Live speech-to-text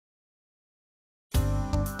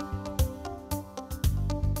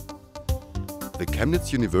The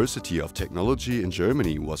Chemnitz University of Technology in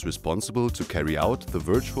Germany was responsible to carry out the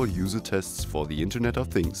virtual user tests for the Internet of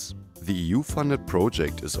Things. The EU-funded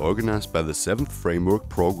project is organized by the 7th Framework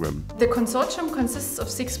Program. The consortium consists of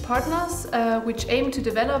 6 partners, which aim to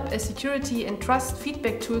develop a security and trust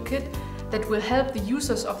feedback toolkit that will help the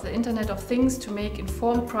users of the Internet of Things to make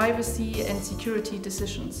informed privacy and security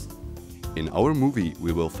decisions. In our movie,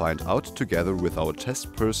 we will find out together with our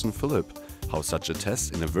test person Philip how such a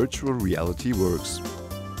test in a virtual reality works.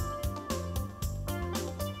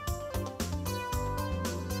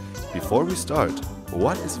 Before we start,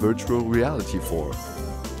 what is virtual reality for?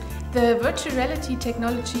 The virtual reality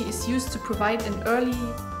technology is used to provide an early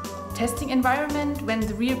testing environment when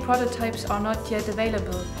the real prototypes are not yet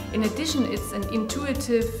available. In addition, it's an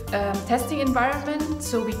intuitive testing environment,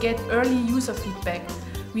 so we get early user feedback.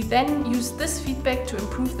 We then use this feedback to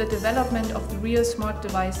improve the development of the real smart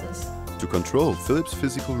devices. To control Philip's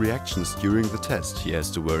physical reactions during the test, he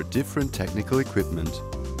has to wear different technical equipment.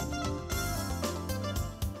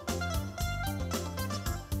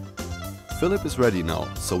 Philip is ready now,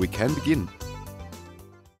 so we can begin.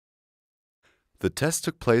 The test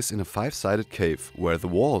took place in a 5-sided cave, where the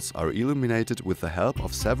walls are illuminated with the help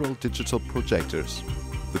of several digital projectors.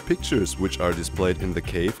 The pictures which are displayed in the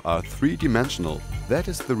cave are 3-dimensional. That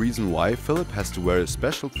is the reason why Philip has to wear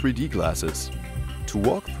special 3D glasses. To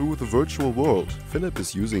walk through the virtual world, Philip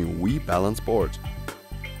is using a Wii balance board.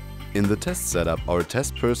 In the test setup, our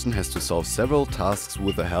test person has to solve several tasks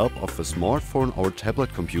with the help of a smartphone or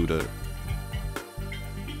tablet computer.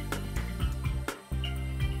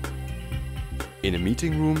 In a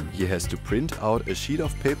meeting room, he has to print out a sheet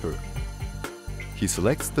of paper. He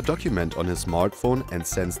selects the document on his smartphone and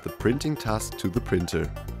sends the printing task to the printer.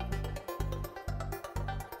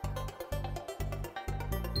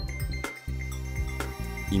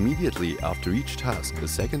 Immediately after each task, a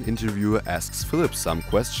second interviewer asks Philip some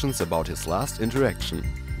questions about his last interaction.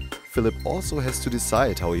 Philip also has to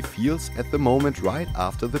decide how he feels at the moment right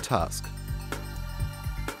after the task.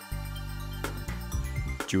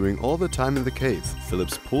 During all the time in the cave,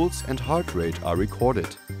 Philip's pulse and heart rate are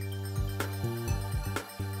recorded.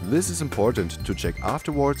 This is important to check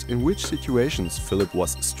afterwards in which situations Philip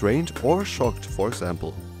was strained or shocked, for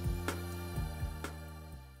example.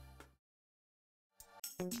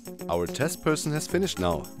 Our test person has finished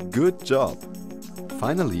now. Good job!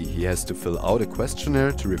 Finally, he has to fill out a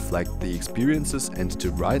questionnaire to reflect the experiences and to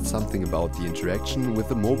write something about the interaction with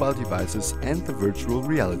the mobile devices and the virtual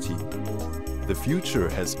reality. The future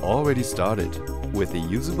has already started with the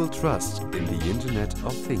usable trust in the Internet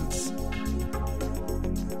of Things.